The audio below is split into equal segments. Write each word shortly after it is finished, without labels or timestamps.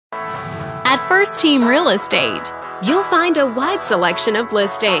At First Team Real Estate, you'll find a wide selection of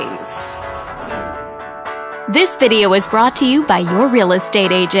listings. This video is brought to you by your real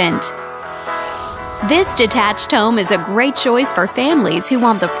estate agent. This detached home is a great choice for families who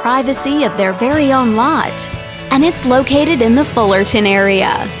want the privacy of their very own lot, and it's located in the Fullerton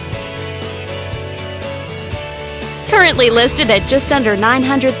area. Currently listed at just under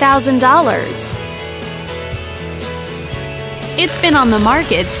 $900,000. It's been on the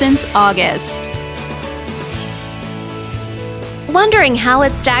market since August. Wondering how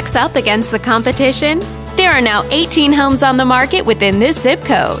it stacks up against the competition? There are now 18 homes on the market within this zip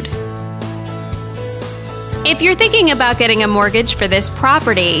code. If you're thinking about getting a mortgage for this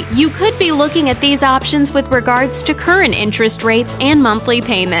property, you could be looking at these options with regards to current interest rates and monthly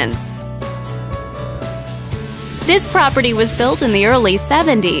payments. This property was built in the early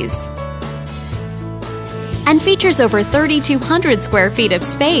 70s and features over 3,200 square feet of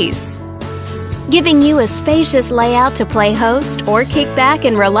space, giving you a spacious layout to play host or kick back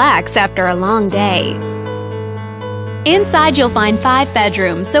and relax after a long day. Inside you'll find 5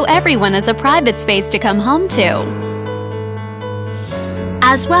 bedrooms, so everyone has a private space to come home to,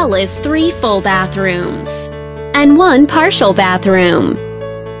 as well as 3 full bathrooms and 1 partial bathroom.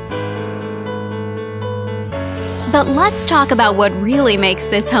 But let's talk about what really makes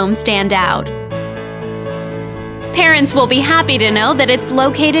this home stand out. Parents will be happy to know that it's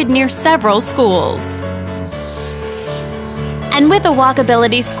located near several schools. And with a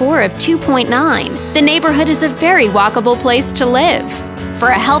walkability score of 2.9, the neighborhood is a very walkable place to live. For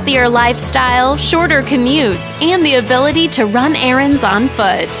a healthier lifestyle, shorter commutes, and the ability to run errands on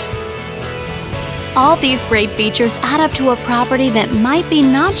foot. All these great features add up to a property that might be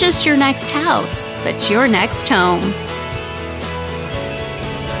not just your next house, but your next home.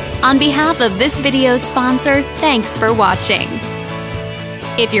 On behalf of this video's sponsor, thanks for watching.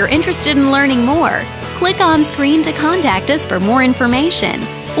 If you're interested in learning more, click on screen to contact us for more information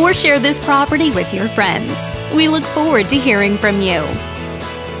or share this property with your friends. We look forward to hearing from you.